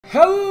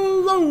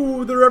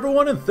Hello there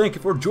everyone, and thank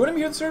you for joining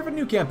me here to serve a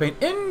new campaign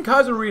in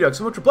Kaiserredux,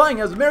 in which we're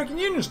playing as American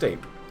Union State.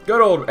 Good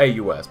old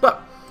AUS.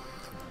 But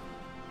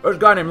there's a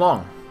guy named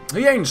Long.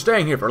 He ain't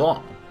staying here for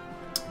long.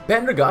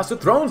 Pendergast, the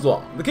throne's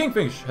long. The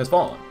kingfish has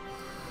fallen.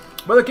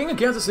 But the king of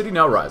Kansas City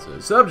now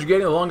rises,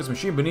 subjugating the longest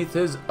machine beneath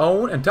his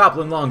own and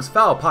toppling Long's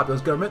foul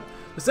populist government.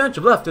 The stench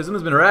of leftism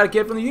has been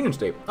eradicated from the Union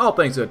State, all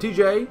thanks to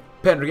TJ,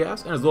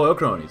 Pendergast, and his loyal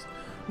cronies.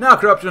 Now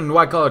corruption and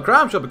white-collar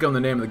crime shall become the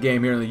name of the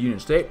game here in the Union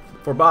State,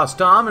 for Boss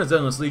Tom and his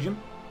endless legion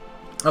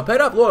of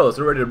paid-off loyalists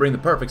are ready to bring the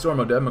perfect storm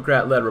of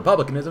Democrat-led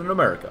republicanism in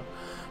America.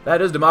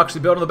 That is, democracy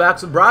built on the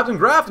backs of bribes and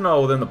graft, and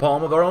all within the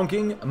palm of our own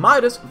King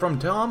Midas from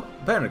Tom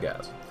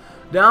Pendergast.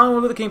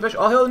 Down with the kingfish,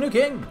 all hail the new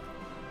king!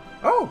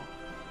 Oh!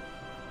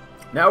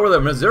 Now we're the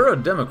Missouri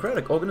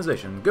Democratic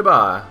Organization.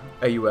 Goodbye,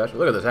 AUS.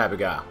 Look at this happy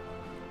guy.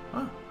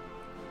 Huh.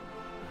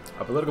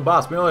 Our political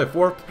boss, we only have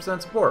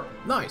 4% support.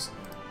 Nice.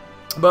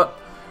 But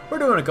we're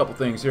doing a couple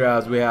things here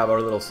as we have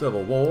our little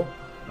civil war.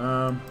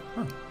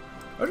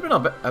 There's been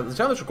at the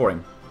time of this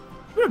recording,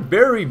 it's been a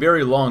very,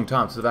 very long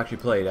time since I've actually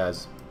played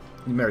as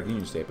the American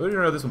Union State. But if you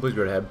don't know this one, please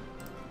go ahead.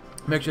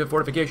 Makeshift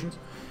fortifications.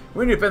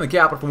 We need to defend the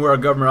capital from where our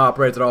government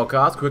operates at all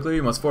costs. Quickly,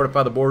 we must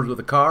fortify the borders with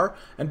a car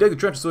and dig the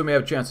trenches so we may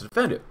have a chance to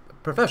defend it.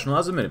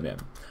 Professionalize the Minutemen.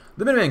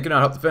 The Minutemen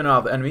cannot help defend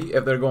off the enemy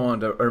if they're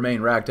going to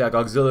remain ragtag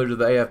auxiliaries of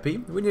the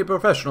AFP. We need to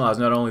professionalize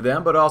not only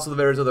them, but also the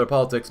various other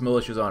politics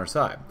militias on our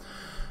side.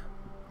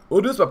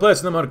 We'll do this by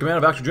placing them under command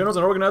of actual generals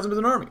and organizing them as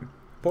an army.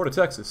 Port of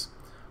Texas.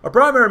 Our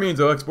primary means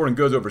of exporting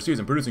goods overseas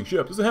and producing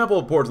ships is a handful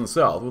of ports in the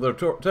south, with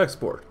our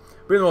export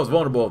being the most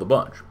vulnerable of the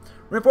bunch.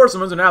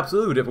 Reinforcement is an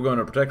absolute if we're going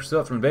to protect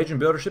ourselves from invasion,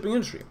 build, or shipping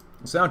industry.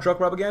 Sound truck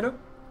propaganda?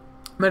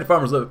 Many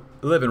farmers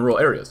live in rural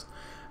areas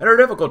and are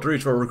difficult to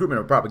reach for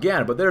recruitment of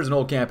propaganda, but there's an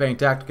old campaign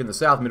tactic in the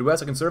South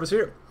Midwest that can serve us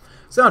here.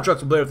 Sound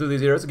trucks will blare through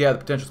these areas to gather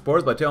potential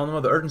supporters by telling them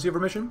of the urgency of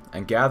our mission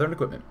and gathering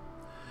equipment.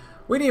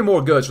 We need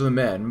more goods for the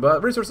men,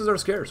 but resources are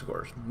scarce, of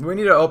course. We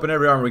need to open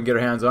every armor we can get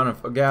our hands on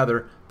and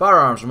gather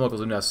firearms from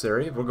locals if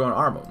necessary if we're going to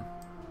arm them.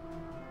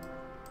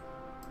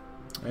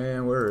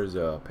 And where is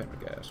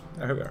Pendergast?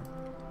 There we are.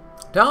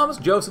 Thomas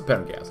Joseph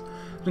Pendergast.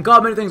 He's been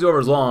called many things over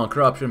his long,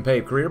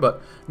 corruption-paved career,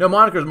 but no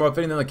moniker is more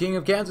fitting than the King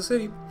of Kansas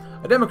City.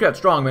 A Democrat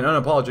strongman,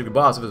 unapologetic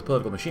boss of his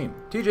political machine,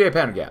 TJ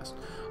Pendergast,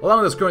 along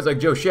with his cronies like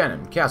Joe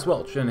Shannon, Cass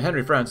Welch, and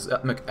Henry Francis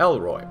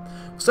McElroy,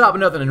 will stop at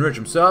nothing to enrich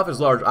himself, his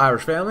large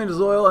Irish family, and his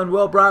loyal and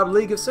well-bribed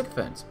league of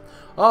sycophants.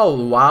 All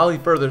the while, he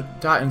further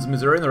tightens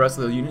Missouri and the rest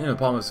of the Union in the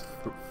palm of his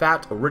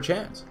fat, rich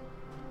hands.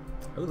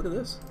 Oh, look at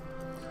this.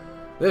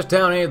 This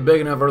town ain't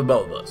big enough for the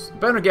both of us.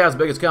 Pendergast's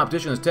biggest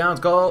competition in this town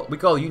we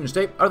call the Union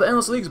State are the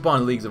endless leagues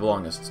upon leagues of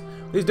longists.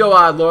 These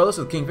doe-eyed loyalists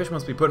of the Kingfish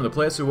must be put into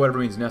place through whatever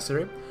means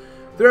necessary.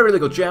 Through every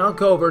legal channel,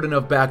 covert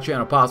enough back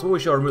channel possible, we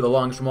shall remove the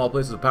longest from all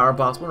places of power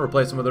possible and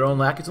replace them with their own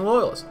lackeys and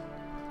loyalists.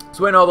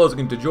 Swaying all those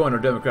looking to join our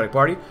Democratic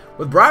Party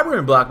with bribery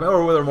and blackmail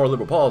or with our more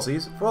liberal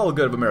policies, for all the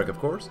good of America, of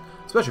course,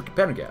 especially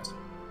Pendergast.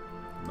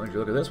 Why don't you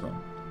look at this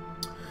one?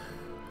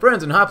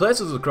 Friends in high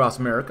places across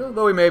America.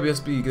 Though he may be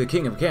the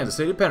king of Kansas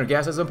City,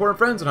 Pendergast has important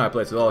friends in high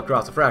places all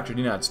across the fractured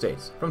United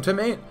States. From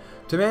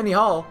Tammany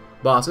Hall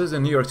bosses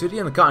in New York City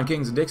and the Cotton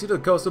Kings in Dixie to the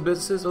coastal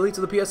businesses elites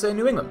of the PSA in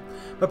New England.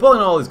 By pulling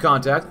all these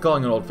contacts and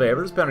calling in old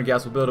favors,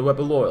 Pendergast will build a web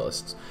of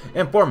loyalists,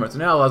 informants,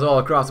 and allies all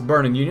across the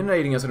burning Union,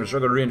 aiding us in our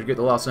struggle to reintegrate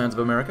the lost lands of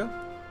America.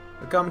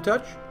 A common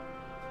touch?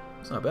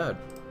 It's not bad.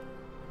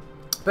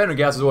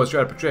 Pendergast has always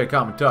tried to portray a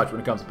common touch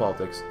when it comes to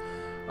politics.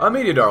 A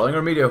media darling,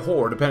 or media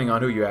whore, depending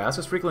on who you ask,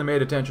 has frequently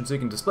made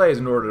attention-seeking displays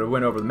in order to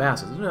win over the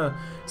masses and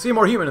seem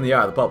more human in the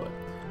eye of the public.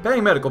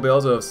 Paying medical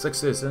bills of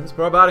citizens,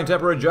 providing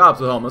temporary jobs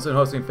to the homeless, and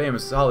hosting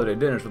famous holiday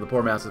dinners for the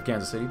poor masses of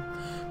Kansas City.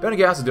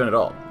 Pendergast has done it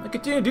all, and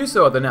continue to do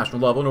so at the national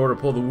level in order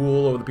to pull the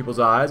wool over the people's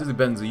eyes as he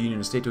bends the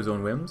Union State to his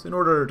own whims, in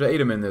order to aid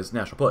him in this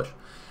national push.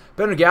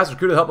 Pendergast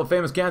recruited the help of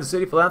famous Kansas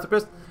City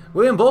philanthropist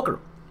William Volker,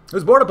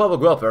 whose board of public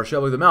welfare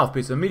shall be the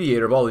mouthpiece and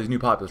mediator of all these new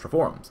populist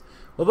reforms.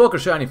 While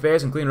Volker's shiny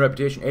face and clean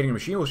reputation aiding a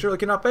machine will surely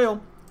cannot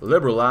fail,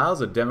 liberalize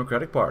the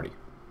Democratic Party.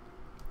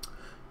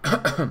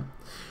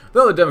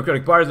 Though the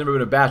Democratic Party has never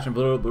been a bastion of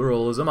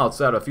liberalism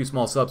outside of a few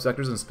small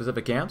subsectors and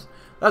specific camps,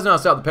 that has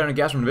not stopped the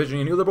Pendergast from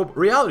envisioning a new liberal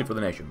reality for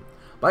the nation.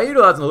 By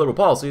utilizing the liberal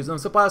policies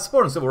and by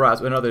supporting civil rights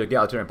and other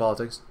egalitarian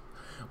politics,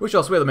 we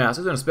shall sway the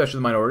masses, and especially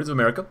the minorities of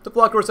America, to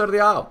flock to our side of the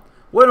aisle,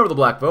 win over the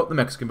black vote, the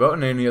Mexican vote,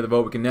 and any other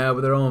vote we can nab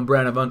with their own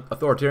brand of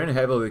authoritarian and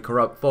heavily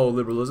corrupt faux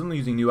liberalism,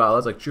 using new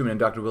allies like Truman and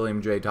Dr.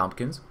 William J.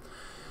 Tompkins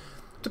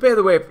to pave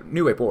the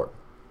new way forward.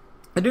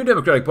 The new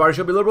Democratic Party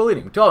shall be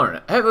liberal-leaning,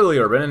 tolerant, heavily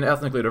urban, and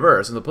ethnically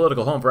diverse, and the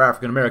political home for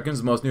African Americans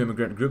and most new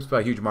immigrant groups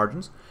by huge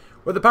margins.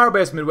 With the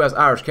power-based Midwest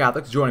Irish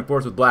Catholics joining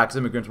forces with blacks,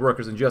 immigrants,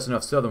 workers, and just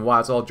enough Southern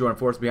whites all join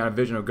forces behind a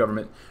vision of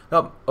government to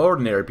help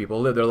ordinary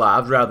people live their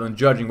lives rather than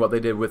judging what they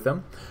did with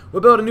them,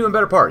 we'll build a new and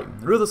better party,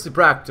 ruthlessly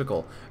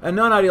practical and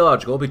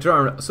non-ideological, be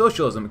termed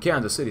socialism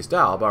Kansas City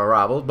style by our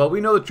rivals, but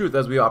we know the truth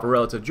as we offer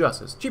relative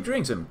justice, cheap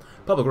drinks, and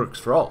public works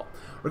for all.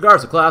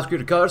 Regardless of class,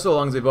 creed, or color, so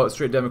long as they vote a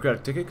straight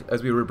Democratic ticket,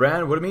 as we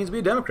rebrand what it means to be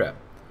a Democrat.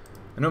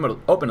 An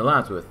open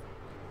alliance with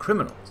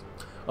criminals.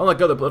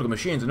 Unlike other political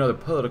machines and other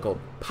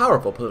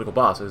powerful political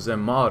bosses in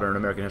modern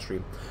American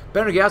history,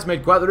 Pendergast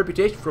made quite the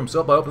reputation for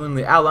himself by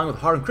openly allying with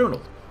hardened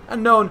criminals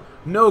and known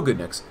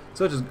no-goodniks,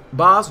 such as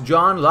Boss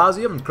John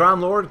Lazia and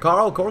crime lord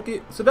Carl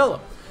Corky Sabella.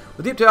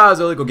 With deep ties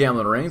to illegal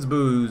gambling rings,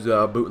 booze,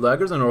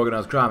 bootleggers, and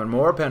organized crime and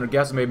more,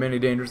 Pendergast has made many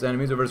dangerous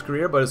enemies over his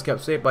career, but is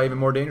kept safe by even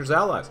more dangerous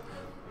allies.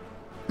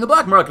 The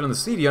black market and the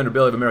seedy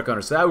underbelly of America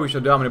under Sad, we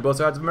shall dominate both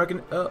sides of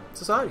American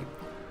society.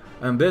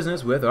 And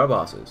business with our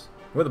bosses.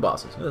 We're the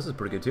bosses. Oh, this is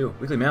pretty good too.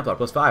 Weekly manpower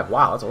plus 5.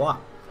 Wow, that's a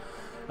lot.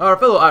 Our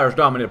fellow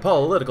Irish-dominated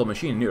political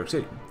machine in New York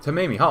City,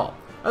 Tammany Hall,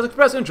 has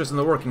expressed interest in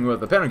the working with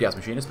the Pendergast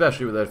machine,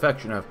 especially with the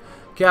affection of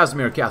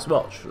Casimir Cass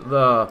Welch,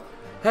 the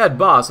head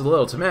boss of the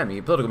Little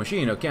Tammany political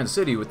machine of Kansas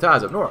City with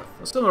ties up north.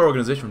 A similar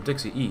organization from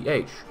Dixie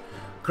E.H.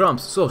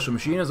 Crump's social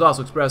machine has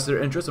also expressed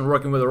their interest in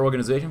working with our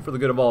organization for the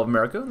good of all of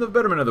America, the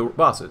betterment of the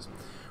bosses.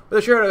 With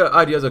the shared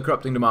ideas of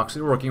corrupting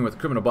democracy, working with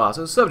criminal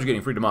bosses,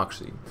 subjugating free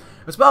democracy,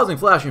 espousing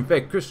flashing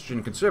fake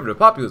Christian conservative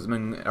populism,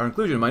 and our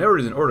inclusion of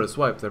minorities in order to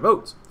swipe their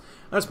votes.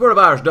 And in support of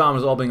Irish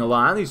dominance all being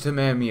aligned, these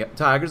Tammany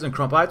Tigers and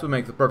Crumpites will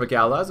make the perfect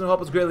allies and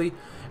help us greatly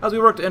as we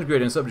work to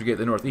integrate and subjugate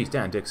the Northeast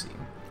and Dixie.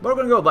 But we're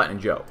going to go with Lightning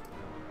Joe.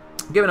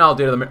 Given how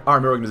outdated the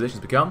Army organizations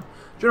become,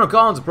 General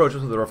Collins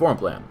approaches with a reform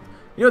plan.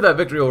 You know that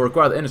victory will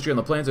require the industry on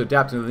the plains to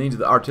adapt to the needs of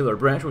the artillery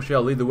branch, which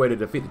shall lead the way to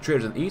defeat the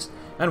traitors in the east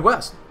and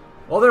west.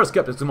 While there is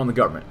skepticism on the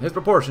government, his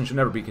proportion should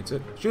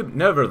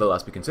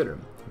nevertheless be considered.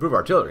 Improve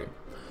artillery.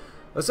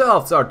 The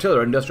South's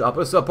artillery industrial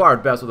output is subpar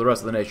at best with the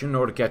rest of the nation. In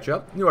order to catch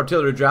up, new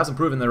artillery drafts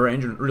improving their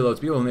range and reload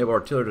speed will enable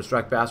artillery to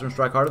strike faster and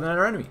strike harder than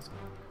our enemies.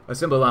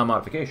 Assembly line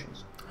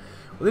modifications.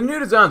 With the new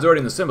designs already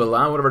in the assembly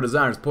line, one of our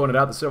designers pointed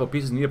out that several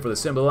pieces needed for the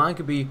assembly line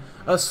could be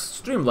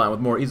streamlined with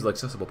more easily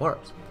accessible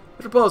parts.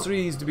 It proposed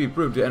these to be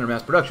approved to enter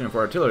mass production for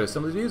artillery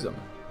assemblies to use them.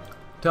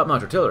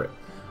 Top-notch artillery.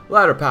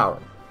 Ladder power.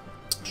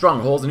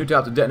 Strong holes and new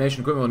types of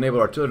detonation equipment will enable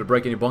artillery to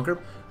break any bunker.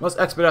 Must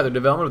expedite their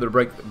development or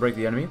to break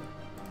the enemy.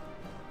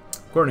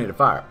 Coordinated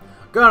fire.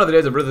 Gone are the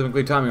days of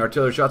rhythmically timing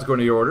artillery shots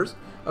according to your orders.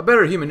 A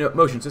better human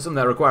motion system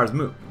that requires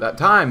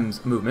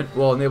times movement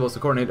will enable us to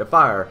coordinate a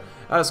fire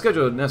at a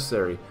schedule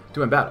necessary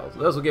to win battles.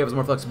 It also gave us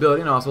more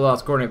flexibility and also allows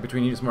us to coordinate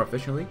between units more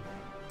efficiently.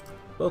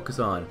 Focus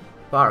on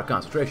fire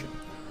concentration.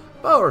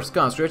 Power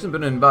concentration has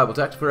been an invaluable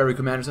tactic for every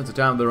commander since the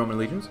time of the Roman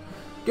legions.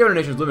 Given our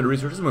nation's limited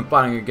resources when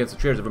fighting against the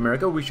traitors of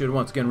America, we should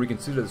once again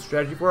reconsider the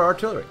strategy for our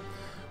artillery.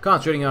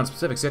 Concentrating on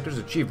specific sectors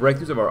to achieve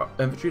breakthroughs of our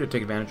infantry to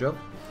take advantage of.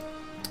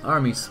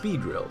 Army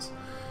speed drills.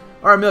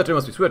 Our military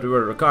must be swift in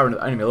order to carve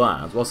into enemy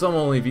lines. While some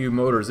only view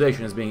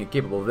motorization as being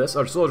capable of this,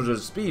 our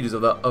soldiers' speed is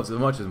of as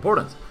much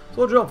importance. So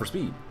we'll drill for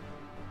speed.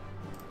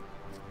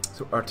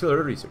 So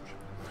artillery research.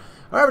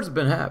 Our efforts have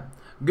been had.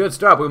 Good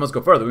start, but we must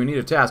go further. We need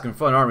a task and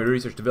fund army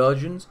research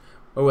divisions,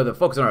 or with a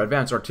focus on our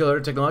advanced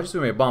artillery technology, so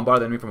we may bombard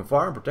the enemy from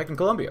afar and protect in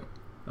Columbia.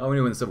 Oh, we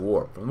knew in the Civil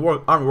War. From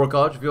the Army War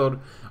College, Field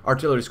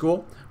Artillery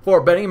School,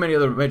 Fort Benning, and many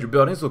other major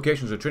buildings,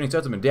 locations, or training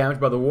sites have been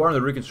damaged by the war, and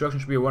the reconstruction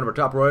should be one of our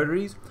top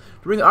priorities to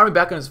bring the Army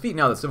back on its feet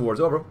now that the Civil War is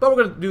over. But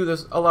we're going to do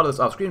a lot of this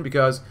off screen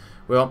because,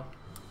 well,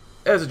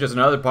 this is just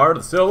another part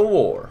of the Civil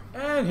War.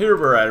 And here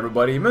we're at,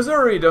 everybody.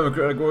 Missouri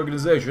Democratic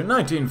Organization,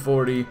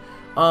 1940.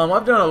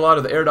 I've done a lot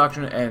of the air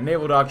doctrine and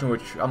naval doctrine,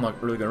 which I'm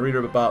not really going to read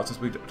about since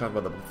we talked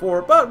about that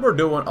before, but we're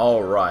doing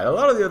alright. A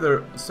lot of the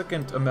other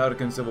Second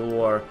American Civil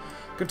War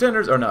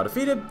contenders are now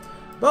defeated,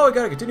 but we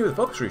got to continue with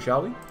the focus tree,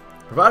 shall we?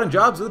 Providing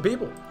jobs to the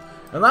people.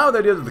 And now with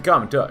ideas of the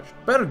common touch.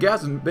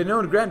 Pendergast has been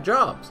known to grant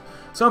jobs,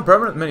 some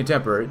permanent, many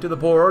temporary, to the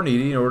poor or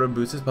needy in order to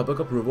boost his public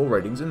approval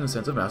ratings and the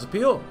sense of mass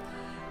appeal.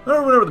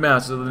 Whenever the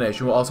masses of the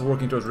nation were also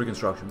working towards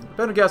reconstruction,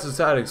 Pendergast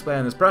decided to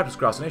expand this practice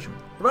across the nation,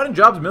 providing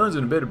jobs to millions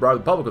in a bid to bribe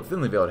the public with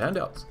thinly veiled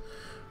handouts.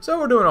 So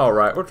we're doing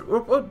alright.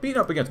 We're beating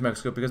up against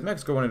Mexico because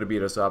Mexico wanted to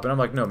beat us up, and I'm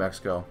like, no,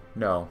 Mexico.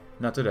 No,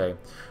 not today.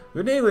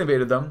 We naval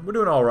invaded them. We're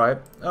doing alright.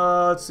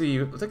 Let's see.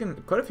 We've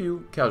taken quite a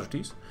few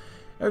casualties.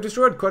 And we've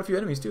destroyed quite a few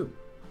enemies, too.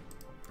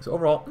 So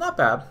overall, not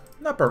bad.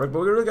 Not perfect, but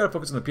we really got to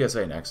focus on the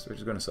PSA next, which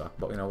is going to suck,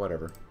 but, you know,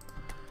 whatever.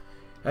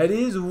 It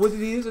is what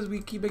it is as we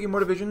keep making more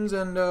divisions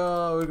and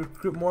we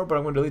recruit more, but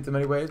I'm going to delete them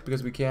anyways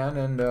because we can,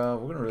 and we're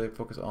going to really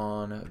focus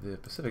on the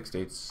Pacific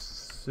states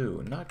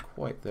soon. Not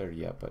quite there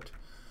yet, but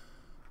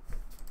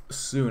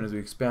soon as we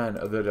expand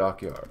the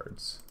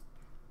dockyards.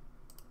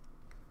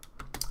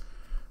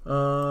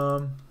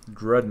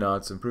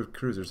 Dreadnoughts, improved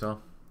cruisers, huh?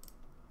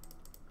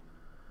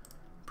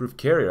 Improved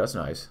carrier, that's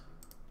nice.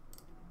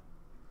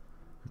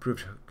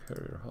 Improved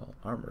carrier hull,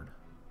 armored.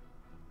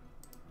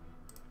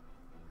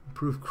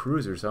 Improved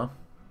cruisers, huh?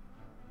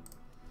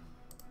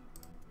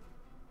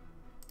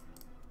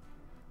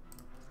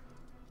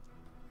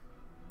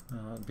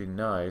 That'd be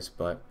nice,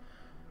 but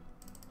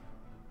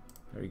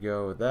there you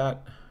go with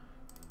that.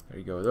 There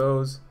you go with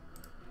those.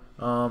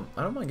 I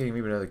don't mind getting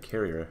maybe another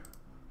carrier.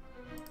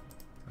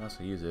 I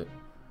also use it.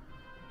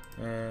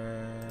 And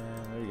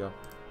there you go.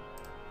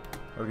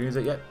 Are we gonna use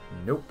it yet?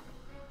 Nope.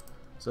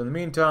 So in the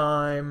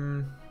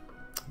meantime,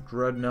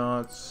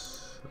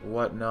 dreadnoughts,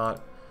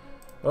 whatnot.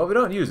 Well, if we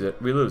don't use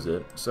it, we lose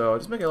it. So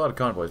just making a lot of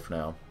convoys for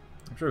now.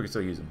 I'm sure we can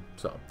still use them.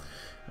 So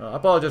I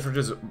apologize for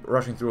just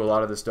rushing through a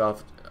lot of this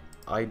stuff.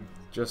 I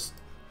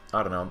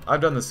don't know.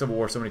 I've done the Civil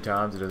War so many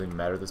times, it doesn't even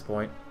matter at this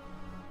point.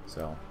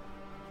 So,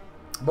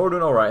 but we're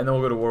doing alright, and then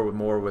we'll go to war with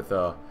more with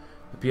the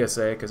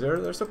PSA, because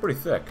they're still pretty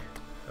thick.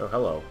 Oh,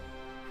 hello.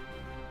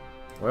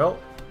 Well,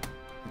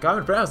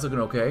 Common France looking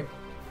okay.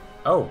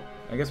 Oh,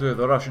 I guess we have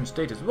the Russian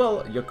state as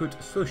well.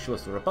 Yakut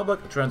Socialist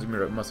Republic. The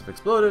Trans-Europe must have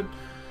exploded.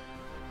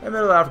 And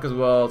Middle Africa as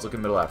well. It's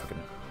looking Middle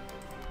African.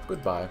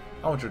 Goodbye.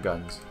 I want your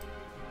guns.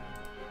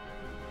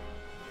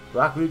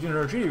 Black Legion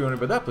or treaty going,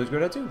 but that please go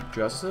ahead too.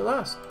 Justice at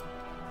last.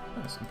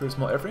 Nice. And pretty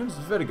small airframes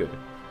is very good.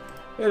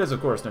 It is,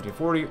 of course,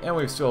 1940, and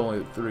we have still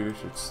only 3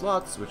 research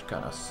slots, which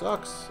kind of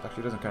sucks.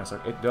 Actually, it doesn't kind of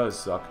suck. It does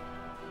suck.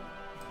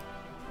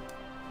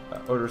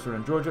 Odersford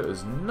in Georgia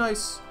is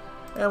nice.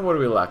 And what are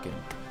we lacking?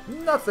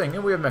 Nothing,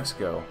 and we have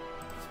Mexico.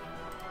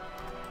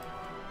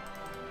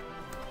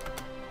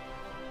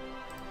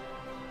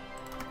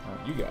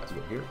 You guys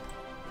go here.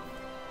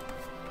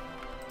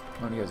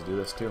 I want you guys to do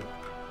this too.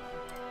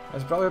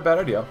 That's probably a bad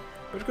idea.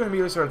 We're just going to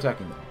immediately start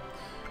attacking them.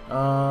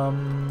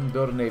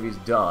 Build a navy's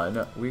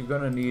done. We're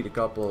going to need a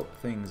couple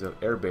things of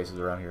air bases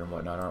around here and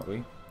whatnot, aren't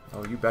we?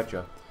 Oh, you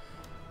betcha.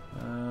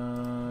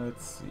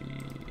 Let's see.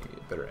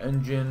 Better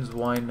engines,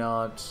 why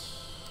not?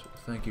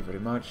 Thank you very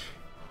much.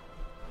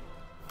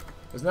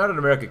 It's not an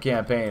American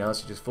campaign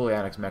unless you just fully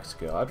annex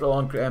Mexico. After a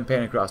long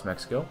campaign across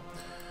Mexico.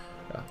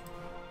 Yeah.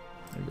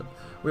 There you go.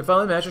 We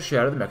finally managed to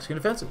shatter the Mexican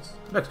defenses.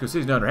 Mexico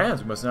City's in our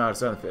hands. We must now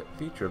decide the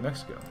future of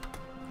Mexico.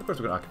 Of course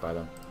we're going to occupy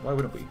them. Why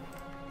wouldn't we?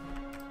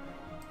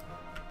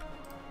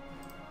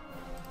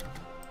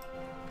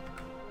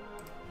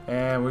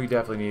 And we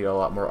definitely need a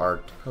lot more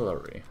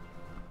artillery.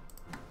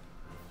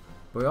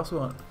 But we also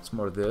want some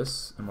more of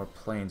this and more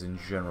planes in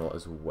general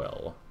as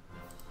well.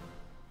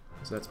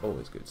 So that's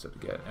always good stuff to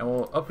get. And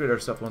we'll upgrade our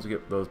stuff once we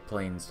get those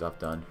plane stuff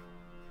done.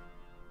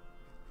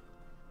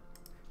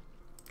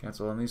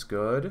 Cancel on these,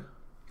 good.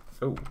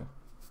 Oh.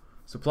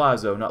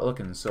 Supplies, though, not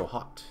looking so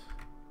hot.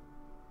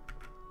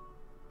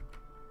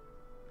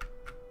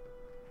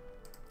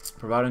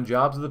 Providing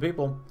jobs to the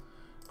people.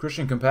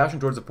 Christian compassion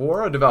towards the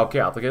poor, a devout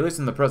Catholic, at least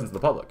in the presence of the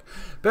public.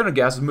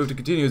 Pendergast has moved to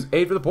continue his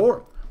aid for the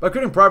poor by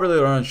creating privately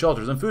run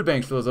shelters and food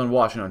banks for those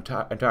unwashed and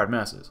tired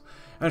masses,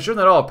 and ensuring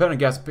that all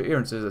Pendergast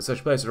appearances at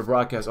such places are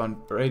broadcast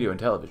on radio and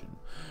television.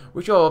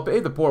 We shall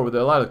aid the poor with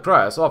a lively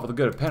cry, all for the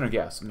good of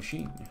Pendergast's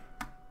machine.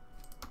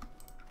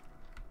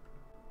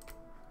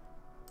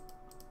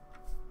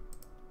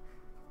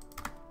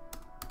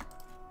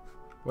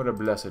 What a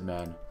blessed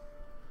man.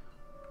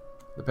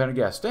 The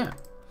Pendergast stamp.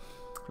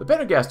 The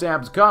Pendergast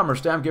stamp is a commerce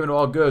stamp given to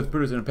all goods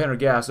produced in a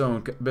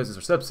Pendergast-owned business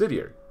or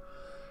subsidiary.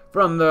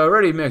 From the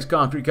ready-mix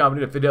concrete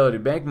company to Fidelity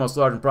Bank, most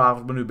large and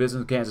profitable new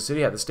business in Kansas City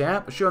had the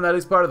stamp, showing that at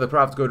least part of the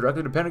profits go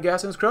directly to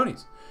Pendergast and his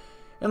cronies.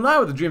 In line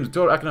with the dreams of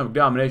total economic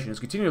domination, his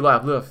continued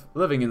life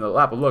living in the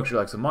lap of luxury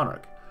like some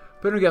monarch.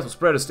 Pendergast will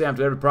spread his stamp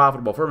to every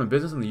profitable firm and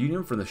business in the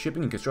Union, from the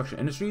shipping and construction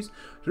industries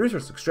to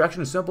resource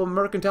extraction and simple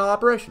mercantile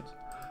operations.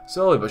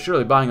 Slowly but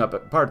surely buying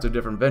up parts of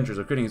different ventures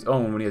or creating his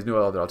own when he has no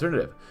other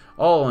alternative.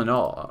 All in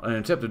all, an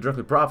attempt to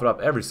directly profit off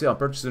every sale and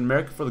purchase in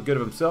America for the good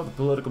of himself, the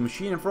political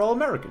machine, and for all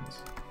Americans.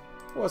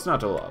 What's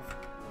not to love?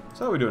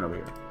 So how are we doing over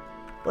here?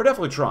 We're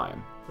definitely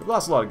trying. We've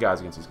lost a lot of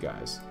guys against these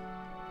guys.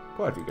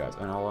 Quite a few guys,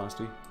 in all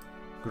honesty.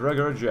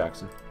 Gregory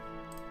Jackson.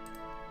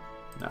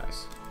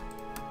 Nice.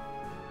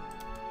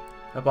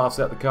 Help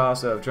offset the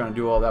cost of trying to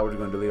do all that. We're just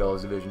going to delete all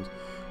those divisions.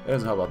 It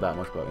doesn't help out that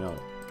much, but, you know,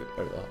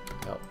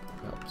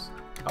 helps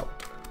out.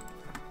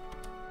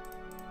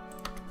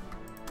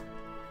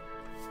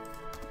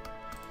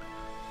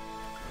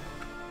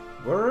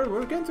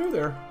 We're getting through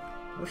there.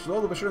 We're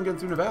slowly but surely getting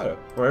through Nevada.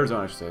 Or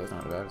Arizona, I should say. That's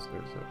not Nevada. It's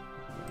Arizona.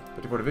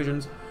 54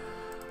 divisions.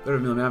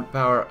 30 million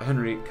manpower.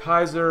 Henry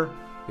Kaiser.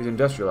 He's an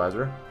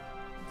industrializer.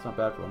 It's not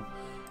bad for him.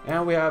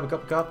 And we have a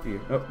cup of coffee.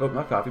 Oh,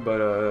 not coffee,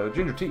 but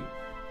ginger tea.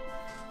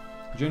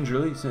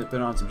 Gingerly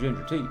sipping on some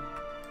ginger tea.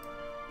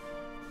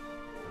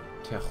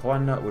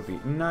 Tijuana would be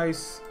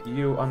nice.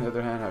 You, on the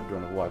other hand, are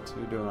doing what?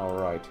 You're doing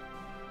alright.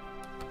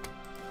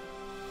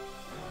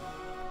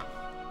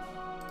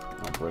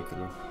 I'll break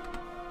through.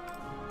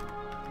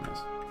 Nice.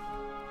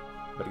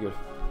 Very good.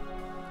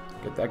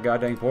 Get that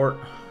goddamn port.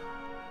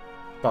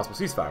 Possible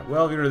ceasefire.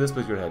 Well, if you're to this,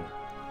 please go ahead.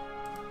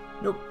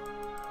 Nope.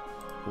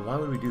 Why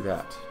would we do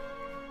that?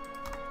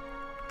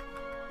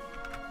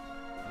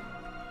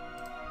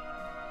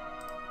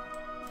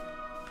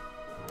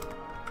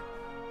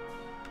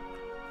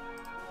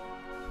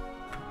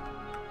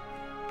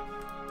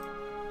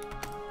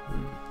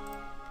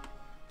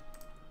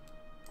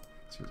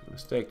 Seems like a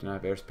mistake to not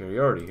have air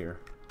superiority here.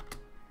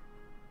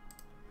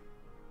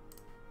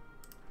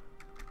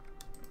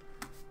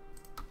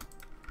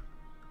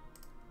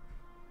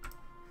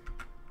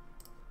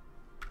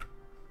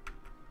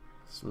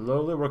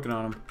 Slowly working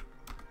on them.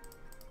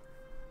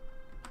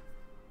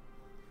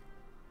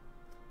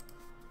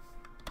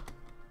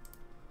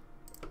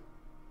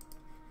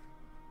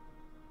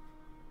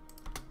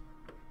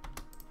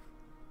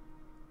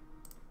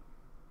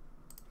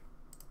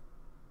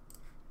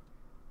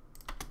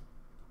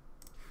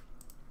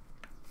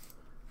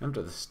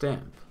 Enter the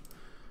stamp.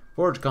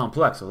 Forge a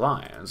complex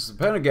alliance.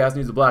 Pendergast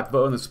needs a black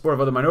vote and the support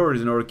of other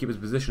minorities in order to keep his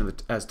position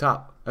as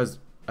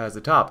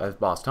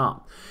boss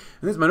Tom.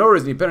 And these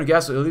minorities need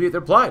Pendergast to alleviate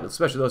their plight,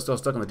 especially those still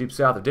stuck in the deep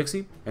south of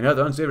Dixie and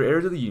other unsavory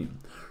areas of the Union.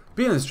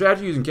 Being the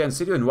strategy using Kansas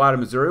City and wider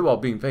Missouri while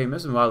being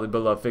famous and widely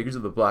beloved figures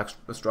of the black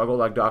struggle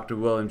like Dr.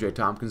 William J.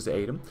 Tompkins to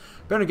aid him,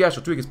 Pendergast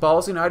will tweak his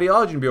policy and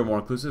ideology and be more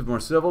inclusive, more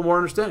civil, more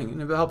understanding,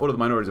 and help out of the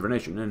minorities of our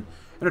nation. And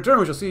in return,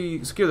 we shall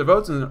secure their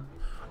votes and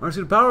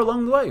receive power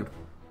along the way.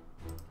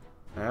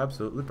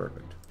 Absolutely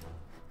perfect.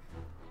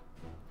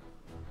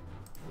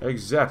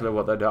 Exactly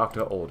what the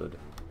doctor ordered.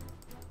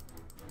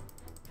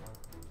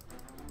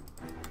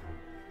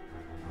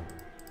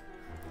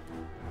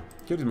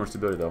 Could use more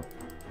stability though.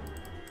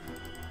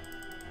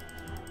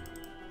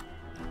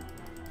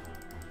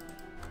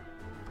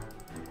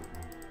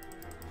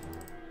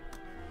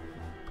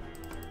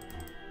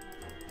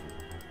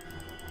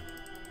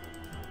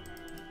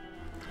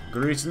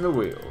 Greasing the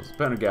wheels.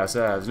 Pendergast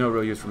has no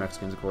real use for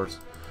Mexicans, of course.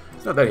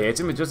 It's not that he hates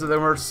him, it's just that there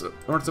weren't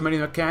so many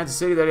in Kansas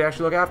City that he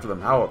actually look after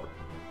them. However,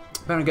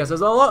 Pendergast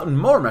has a lot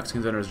more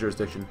Mexicans under his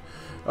jurisdiction.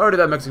 Already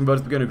that Mexican boat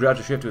is beginning to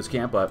gradually shift to his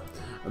camp, but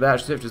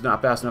that shift is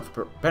not fast enough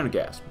for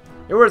Pendergast.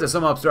 It worries that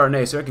some upstart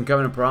naysayer can come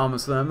in and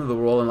promise them the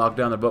world and lock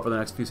down their boat for the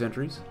next few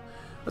centuries.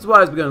 That's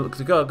why he's begun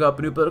to cook up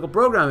a new political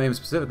program aimed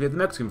specifically at the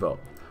Mexican vote.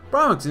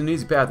 Promising an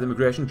easy path to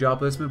immigration, job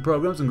placement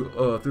programs, and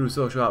through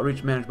social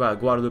outreach managed by the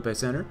Guadalupe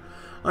Center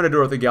under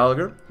Dorothy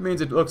Gallagher means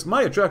it looks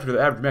mighty attractive to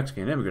the average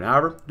Mexican immigrant.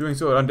 However, doing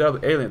so would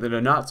undoubtedly alienate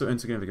the not so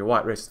insignificant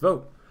white racist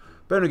vote.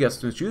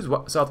 Pendergast must choose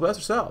southwest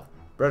or south.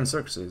 Bread and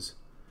circuses.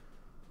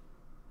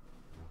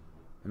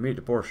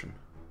 Immediate portion.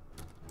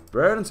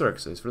 Bread and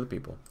circuses for the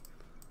people.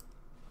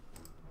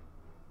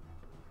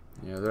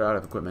 Yeah, they're out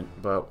of equipment,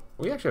 but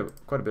we actually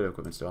have quite a bit of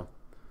equipment still.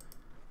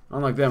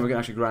 Unlike them, we can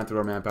actually grind through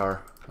our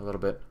manpower a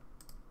little bit.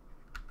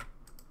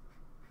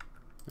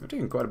 We're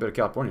taking quite a bit of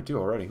California too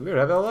already. We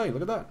have LA,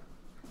 look at that.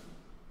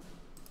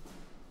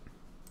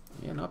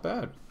 Yeah, not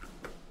bad.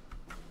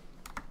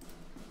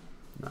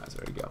 Nice,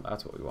 there you go.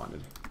 That's what we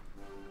wanted.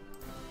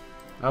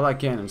 I like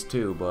cannons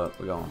too, but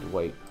we're going to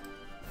wait.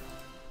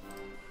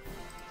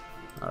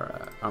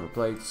 Alright, armor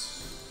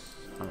plates.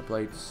 Armor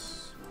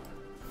plates.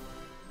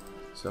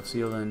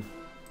 Self-sealing.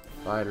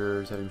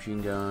 Fighters, heavy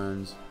machine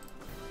guns.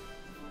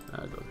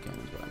 I'll go with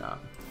cannons, why not?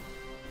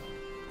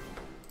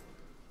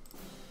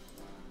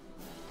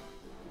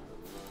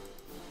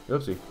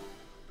 Oopsie.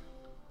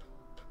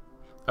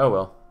 Oh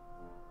well.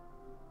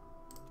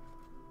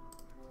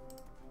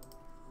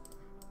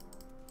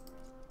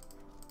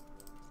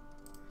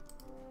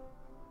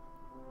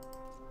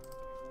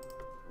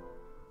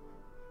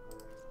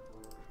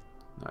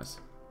 Nice.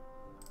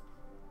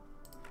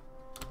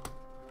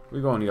 We're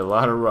going to need a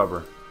lot of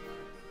rubber.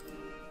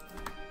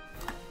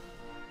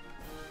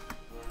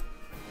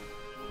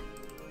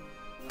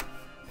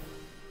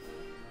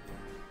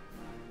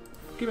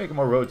 Keep making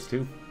more roads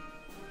too.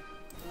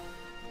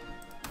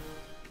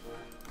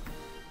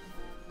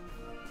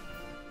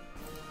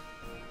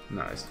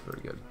 Nice,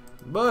 very good.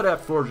 But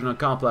after forging a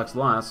complex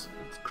alliance,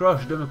 it's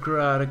crushed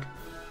democratic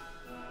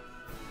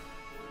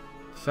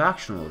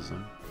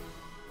factionalism.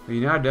 The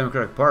United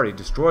Democratic Party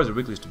destroys their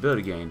weekly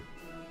stability gain.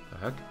 The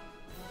heck?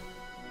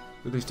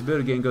 Weekly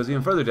stability gain goes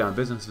even further down.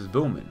 Business is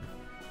booming.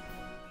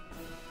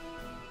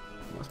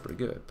 Well, that's pretty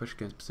good. Push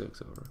against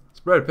Pacific's over.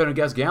 Spread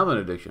Pendergast gambling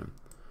addiction.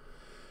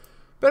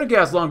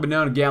 Pendergast long been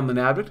known a gambling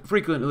addict,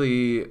 frequenting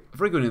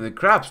the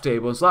craps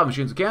table and slot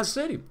machines in Kansas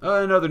City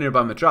and other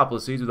nearby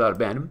metropolises without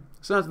abandon.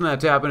 Something that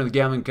tap into the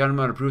gambling economy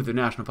to improve their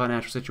national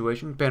financial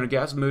situation.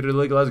 Pendergast moved to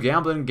legalize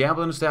gambling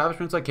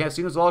establishments like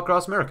casinos all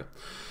across America.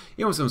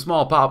 Even with some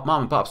small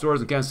mom and pop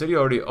stores in Kansas City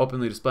already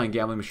openly displaying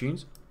gambling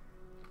machines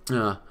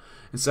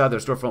inside their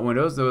storefront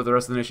windows, though the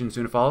rest of the nation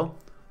soon to follow.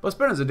 But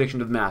spreading his addiction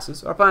to the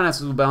masses, our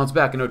finances will bounce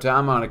back in no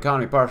time on an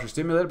economy partially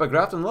stimulated by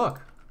graft and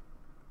luck.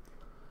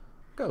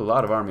 Got a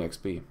lot of Army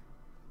XP.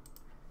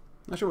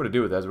 Not sure what to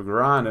do with that as we're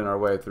grinding our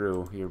way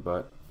through here,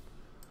 but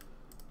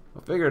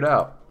we'll figure it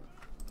out.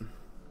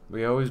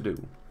 We always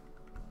do.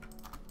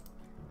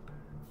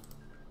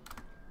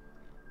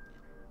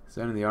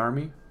 Sending the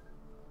army.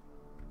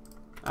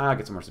 Ah,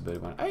 get some more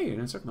stability one. Hey, an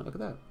encirclement. Look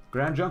at that.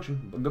 Grand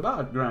Junction.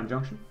 Goodbye, Grand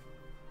Junction.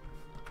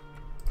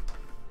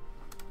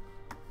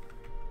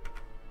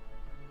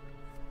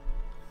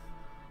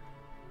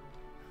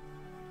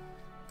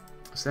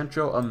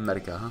 Central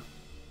America, huh?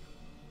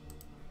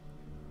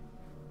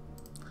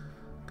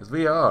 Because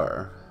we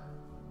are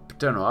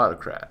paternal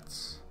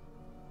autocrats.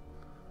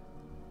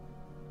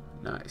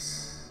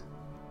 Nice.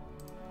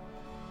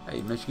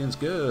 Hey, Michigan's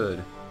good.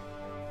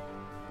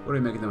 What are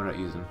you making that we're not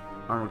using?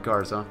 Armored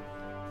cars, huh?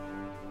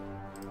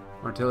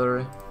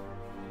 Artillery.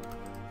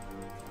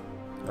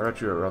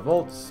 Artillery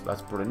revolts.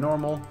 That's pretty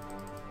normal.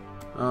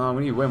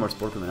 We need way more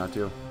sport equipment now,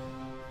 too.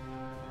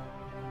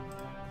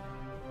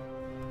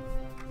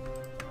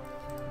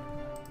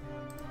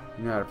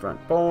 United Front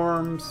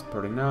forms.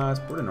 Pretty nice.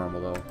 Pretty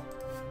normal, though.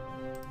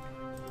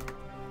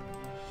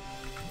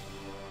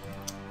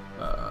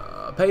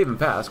 Pave and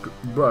Pass,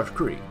 Brush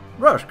Creek.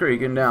 Rush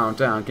Creek in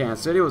downtown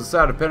Kansas City was the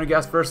site of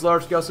Pendergast's first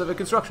large-scale civic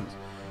constructions.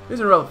 He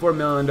using roughly $4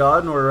 million in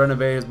order to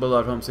renovate his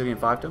beloved home city in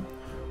fiefdom.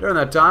 During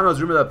that time, it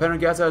was rumored that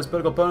Pendergast had his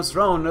political opponents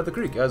thrown at the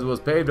creek, as it was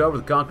paved over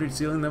with concrete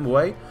sealing them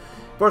away,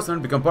 forcing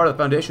them to become part of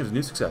the foundation of his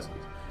new successes.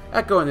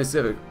 Echoing this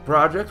civic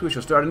project, we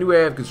shall start a new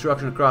wave of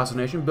construction across the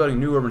nation, building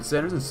new urban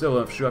centers and civil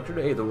infrastructure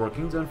to aid the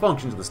workings and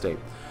functions of the state.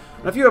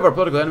 And a few of our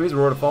political enemies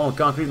were to fall in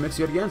concrete mix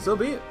yet again, so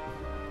be it.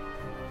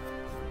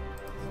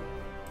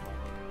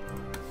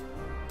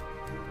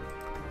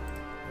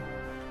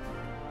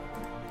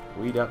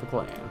 Weed out the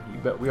plan. You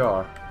bet we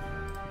are.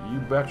 You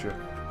betcha.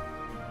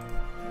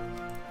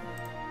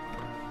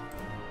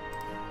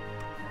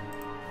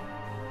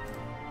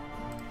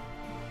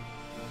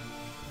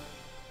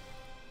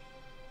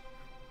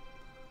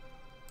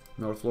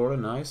 North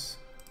Florida, nice.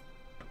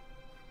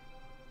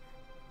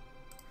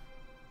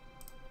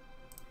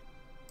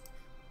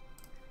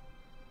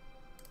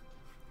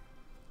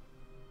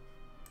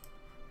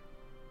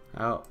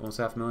 Out almost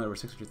 $500,000 over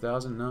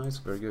 600,000. Nice,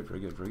 very good,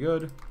 very good, very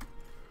good.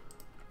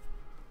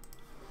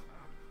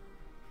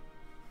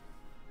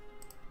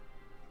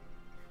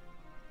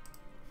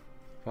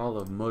 Fall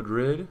of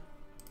Madrid.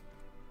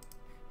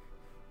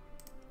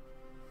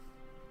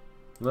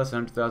 Less than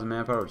 100,000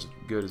 manpower, which is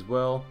good as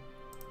well.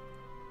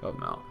 Help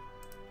them out.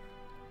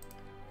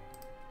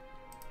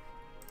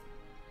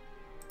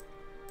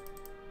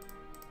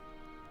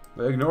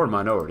 They ignored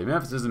minority.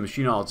 Memphis is a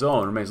machine on its own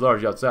and remains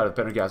largely outside of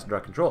Pendergast's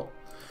direct control.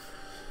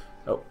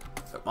 Oh,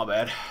 my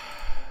bad.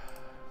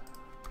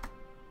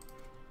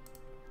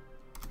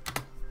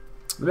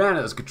 The man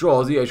that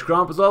controls E.H.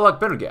 Crump is all like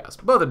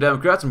Pendergast. Both are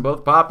Democrats and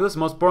both populist,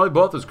 and most importantly,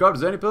 both are described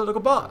as any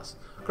political boss.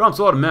 Crump's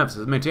role in Memphis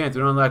has maintained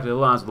through an unlikely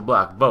alliance with the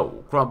Black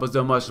Vote. Crump has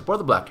done much to support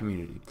the black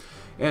community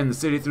and the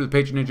city through the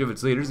patronage of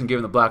its leaders and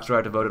given the blacks the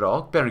right to vote at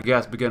all.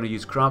 Pendergast began to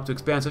use Crump to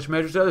expand such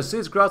measures to other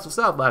cities across the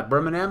South, like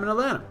Birmingham and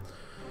Atlanta.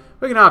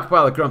 We can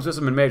occupy the Crump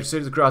system in major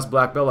cities across the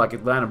Black Belt like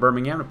Atlanta and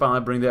Birmingham to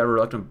finally bring the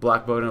ever-reluctant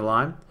black vote into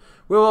line.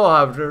 We will,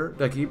 however,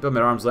 to keep them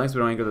at arm's length so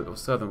we don't anger the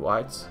southern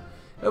whites.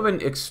 It will be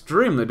an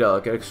extremely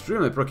delicate,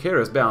 extremely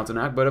precarious balancing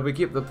act, but if we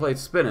keep the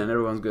plates spinning,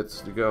 everyone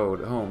gets to go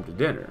home to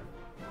dinner.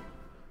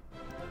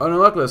 An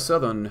unlikely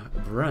southern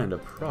brand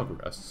of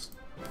progress.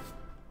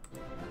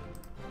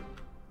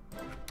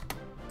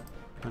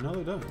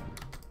 Another done.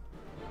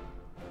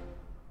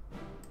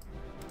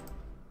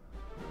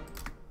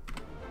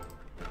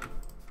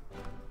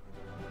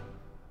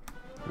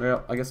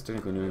 Well, I guess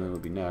technically New England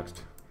would be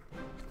next.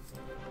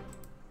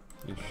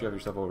 You shove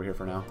yourself over here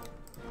for now.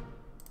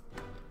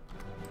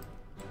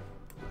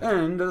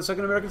 End of the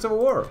Second American Civil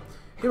War.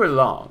 Huey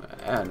Long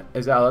and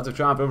his allies have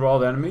triumphed over all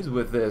the enemies.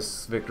 With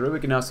this victory, we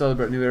can now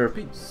celebrate a new era of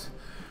peace.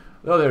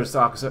 Though there's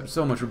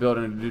so much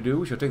rebuilding to do,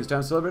 we shall take this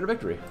time to celebrate a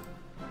victory.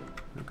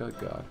 Oh, good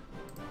God.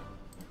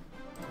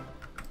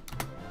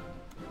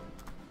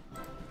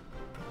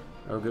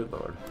 Oh, good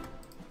Lord.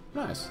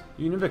 Nice.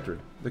 Union victory.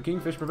 The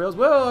Kingfish prevails.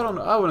 Well, I don't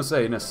know. I wouldn't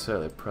say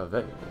necessarily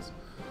prevails.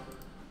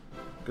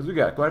 Because we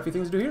got quite a few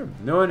things to do here.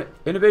 No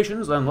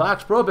innovations and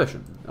lacks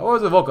prohibition.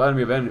 Always a vocal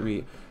enemy of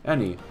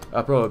any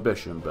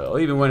prohibition bill.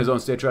 Even when his own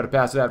state tried to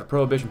pass it after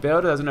prohibition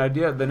failed as an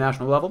idea at the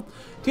national level,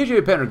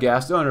 T.J.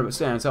 Pendergast still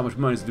understands how much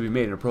money is to be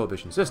made in a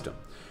prohibition system.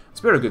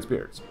 Spirit of good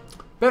spirits.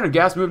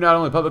 Pendergast moved not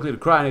only publicly to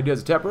cry ideas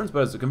of temperance,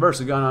 but has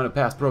conversely gone on to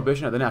pass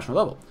prohibition at the national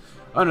level.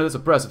 Under this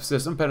oppressive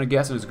system,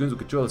 Pendergast and his goons will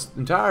control the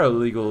entire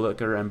legal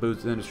liquor and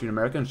booze industry in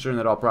America, ensuring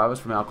that all profits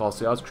from alcohol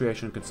sales,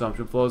 creation, and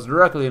consumption flows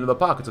directly into the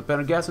pockets of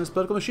Pendergast and his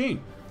political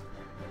machine.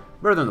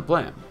 Better than the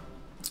plan.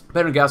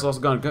 Pendergast also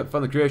gone to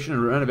fund the creation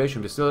and renovation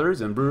of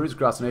distilleries and breweries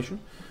across the nation,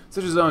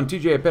 such as his own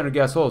T.J.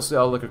 Pendergast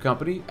Wholesale Liquor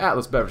Company,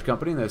 Atlas Beverage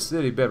Company, and the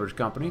City Beverage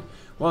Company,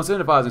 while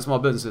incentivizing small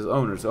businesses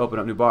owners to open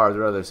up new bars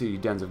or other seedy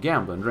dens of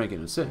gambling, drinking,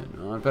 and sin.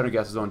 On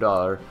Pendergast's own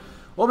dollar,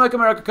 will make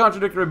America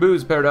contradictory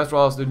booze paradise for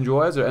all us that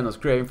enjoys their endless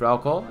craving for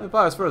alcohol, and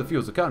fires further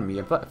fuels the economy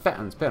and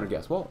fattens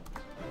Pendergast's wallet.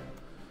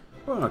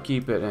 We're gonna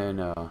keep it in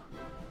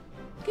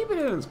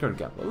its current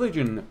capital,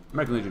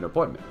 American Legion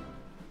appointment.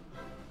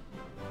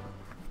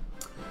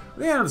 At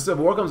the end of the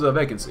Civil War comes a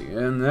vacancy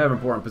in the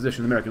ever-important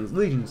position of the American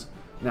Legion's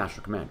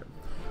national commander.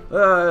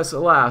 This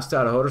last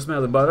title holder,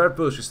 Smedley Butler,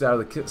 foolishly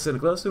styled the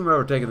syndicalists who have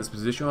overtaken this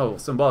position will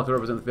symbolically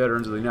represent the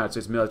veterans of the United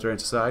States military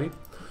and society.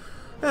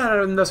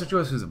 And that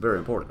situation is very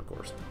important, of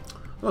course.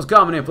 The most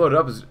common name floated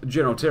up is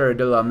General Terry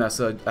de la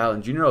Mesa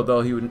Allen Jr.,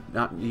 although he would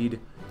need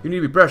to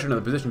be pressured into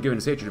the position given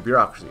his hatred of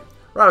bureaucracy.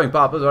 Right-wing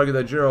papas argue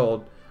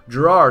that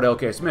Gerard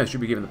L.K. Smith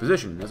should be given the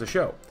position as a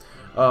show,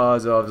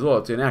 as of his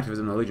loyalty and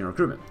activism in the Legion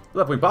recruitment.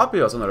 Left-wing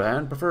populists, on the other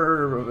hand,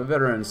 prefer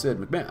veteran Sid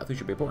McMath, who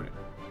should be appointed.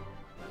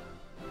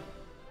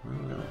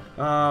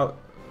 We're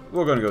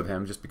going to go with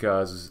him just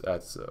because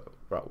that's the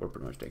route we're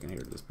pretty much taking here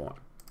at this point.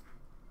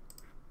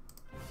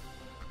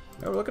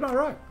 Yeah, we're looking all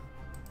right.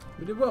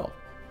 We did well.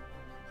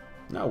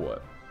 Now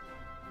what?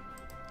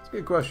 That's a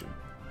good question.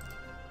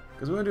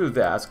 Because we're going to do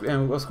that,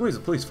 and we'll squeeze the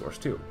police force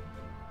too.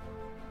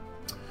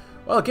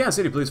 Well, the Kansas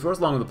City police force,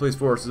 along with the police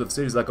forces of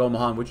cities like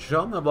Omaha and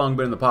Wichita, have long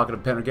been in the pocket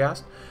of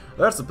Pendergast.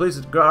 The rest of the police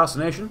across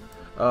the nation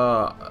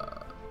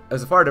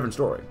is a far different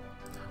story.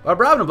 While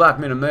bribing and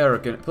blackmailing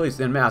American police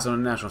en masse on a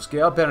national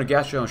scale,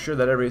 Pendergast shall ensure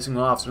that every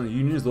single officer in the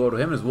Union is loyal to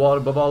him and his wallet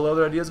above all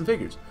other ideas and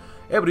figures,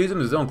 able to use them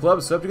as his own club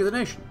as subject of the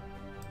nation.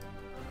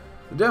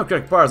 The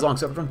Democratic Party is long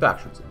separate from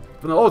factions.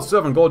 From the old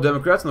silver and gold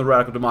Democrats and the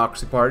Radical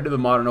Democracy Party to the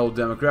modern old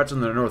Democrats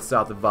and the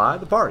North-South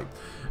divide, the party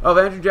of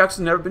Andrew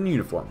Jackson has never been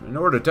uniform. In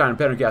order to tighten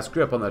Pendergast's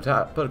grip on the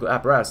political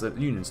apparatus of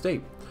the Union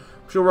State,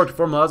 we shall work to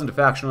formalize and to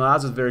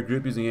factionalize this very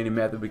group using any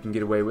method we can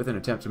get away with in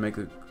an attempt to make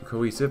a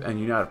cohesive and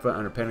united front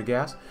under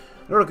Pendergast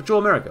in order to control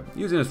America,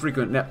 using his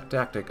frequent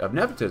tactic of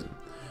nepotism,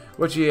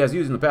 which he has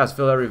used in the past to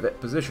fill every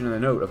position in the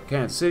note of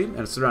Kansas City and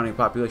its surrounding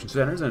population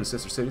centers and his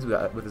sister cities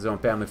with his own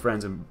family,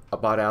 friends, and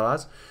bought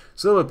allies,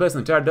 slowly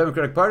placing the entire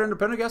Democratic Party under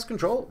Pendergast's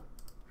control.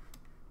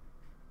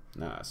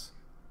 Nice.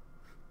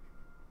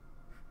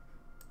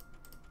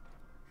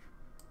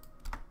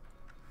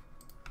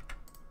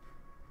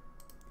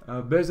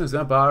 A business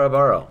empire of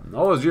our own.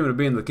 Always dreaming of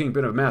being the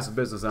kingpin of a massive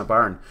business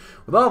empire, and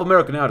with all of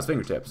America now at his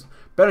fingertips,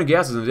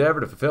 Pendergast has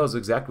endeavored to fulfill his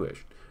exact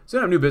wish.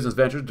 Set up new business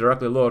ventures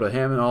directly loyal to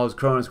him and all his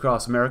cronies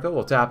across America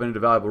will tap into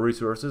valuable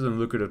resources and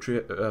lucrative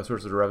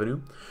sources of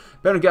revenue.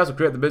 Pendergast will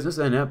create the business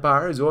and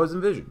empire he's always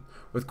envisioned,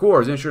 with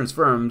cores, insurance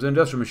firms,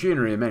 industrial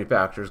machinery and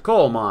manufacturers,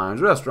 coal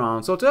mines,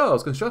 restaurants,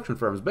 hotels, construction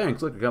firms,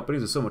 banks, liquor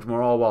companies, and so much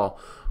more, all while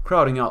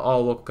crowding out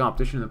all local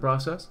competition in the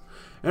process,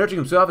 enriching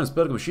himself and his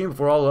political machine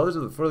before all others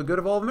for the good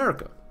of all of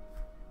America.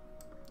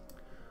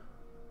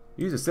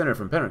 Use a senator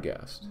from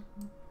Pendergast.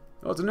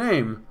 What's a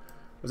name?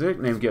 What's a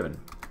nickname given?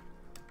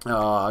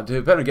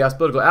 To Pendergast's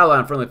political ally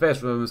and friendly face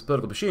from his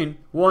political machine,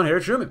 one Harry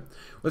Truman.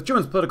 With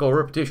Truman's political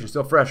reputation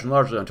still fresh and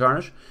largely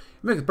untarnished,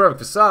 he makes the perfect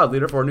facade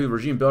leader for a new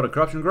regime built of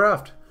corruption and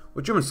graft.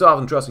 With Truman's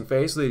soft and trusting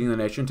face leading the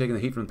nation, taking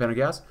the heat from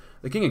Pendergast,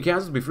 the king of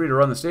Kansas will be free to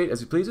run the state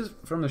as he pleases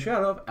from the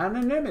shadow of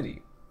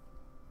anonymity.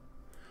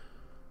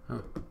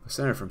 A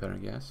senator from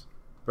Pendergast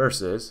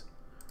versus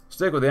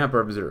stick with the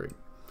Emperor of Missouri.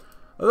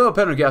 Although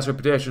Pendergast's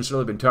reputation has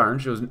surely been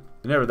tarnished, it was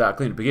never that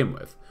clean to begin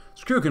with.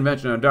 It's true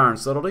convention and darn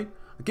subtlety.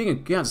 The king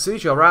of Kansas City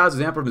shall rise as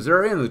the Emperor of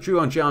Missouri and the true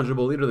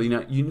unchallengeable leader of the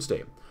Union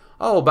State.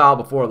 All will bow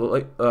before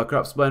the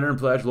corrupt splendor and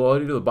pledge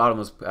loyalty to the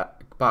bottomless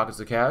pockets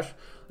of cash.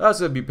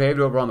 Thus it be paved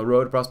over on the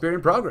road to prosperity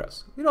and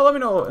progress. Let me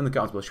know in the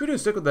comments below. Should we do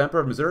stick with the Emperor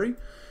of Missouri?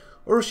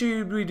 Or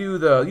should we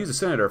use a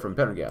senator from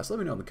Pendergast? Let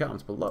me know in the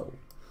comments below.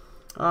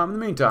 In the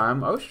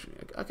meantime, I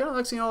kind of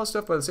like seeing all this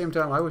stuff, but at the same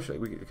time, I wish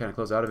we could kind of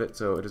close out of it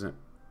so it doesn't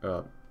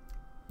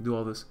do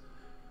all this.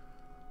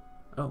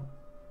 Oh,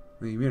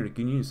 the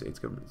United States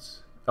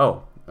governments.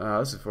 Oh,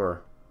 this is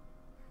for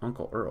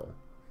Uncle Earl.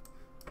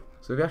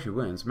 So if he actually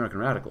wins, American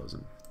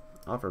radicalism,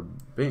 Oliver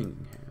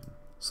Bingham,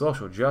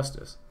 social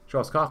justice,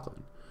 Charles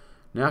Coughlin,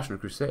 National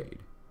Crusade,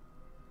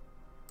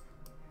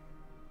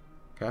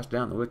 cast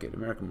down the wicked,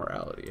 American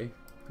morality, eh?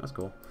 That's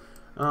cool.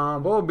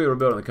 But we'll be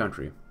rebuilding the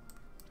country.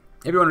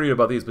 If you want to read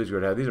about these, please go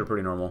ahead. These are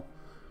pretty normal.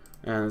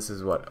 And this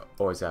is what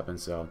always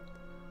happens, so.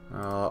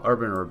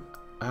 Urban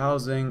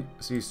housing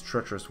sees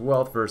treacherous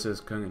wealth versus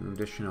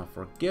conditional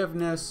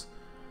forgiveness.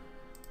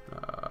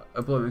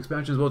 Employment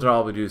expansions, we'll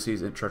probably do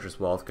sees treacherous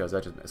wealth because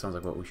that just sounds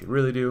like what we should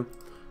really do.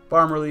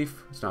 Farm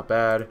relief, it's not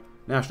bad.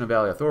 National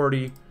Valley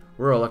Authority,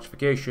 rural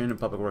electrification and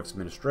public works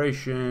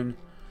administration.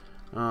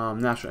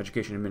 National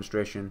Education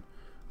Administration,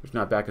 which is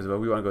not bad because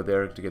we want to go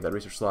there to get that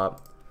research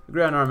slot. The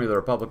Grand Army of the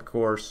Republic, of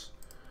course.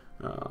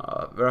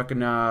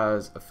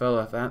 Recognize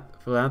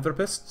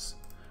philanthropists.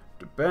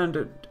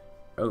 Dependent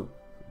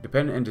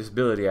and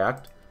Disability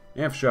Act.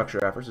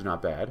 Infrastructure efforts is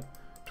not bad.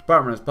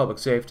 Department of Public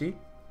Safety.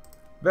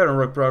 Veteran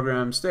Work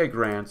Program. State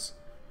grants.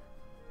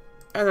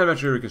 And then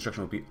eventually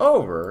Reconstruction will be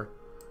over.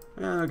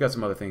 And we've got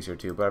some other things here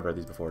too, but I've read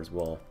these before as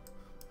well.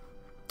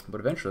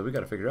 But eventually we got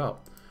to figure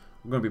out.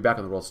 We're going to be back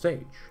on the world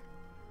stage.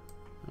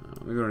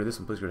 We're going to do this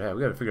one, please go ahead.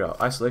 We got to figure out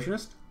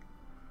isolationist,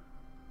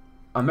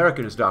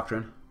 Americanist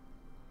doctrine,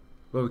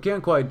 but we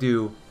can't quite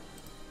do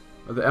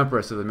the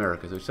Empress of the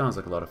Americas, which sounds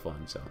like a lot of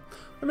fun. So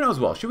let me know as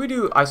well. Should we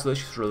do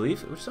isolationist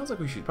relief, which sounds like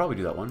we should probably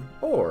do that one,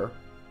 or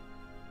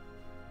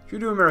should we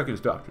do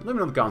Americanist doctrine? Let me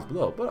know in the comments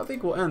below. But I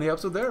think we'll end the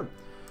episode there.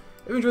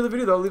 If you enjoyed the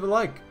video, though, leave a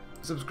like,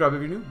 subscribe if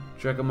you're new,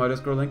 check out my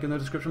Discord link in the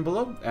description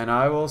below, and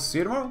I will see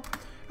you tomorrow.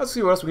 Let's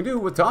see what else we can do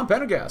with Tom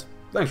Pendergast.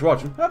 Thanks for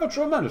watching. Have a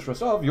tremendous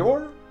rest of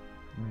your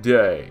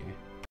day.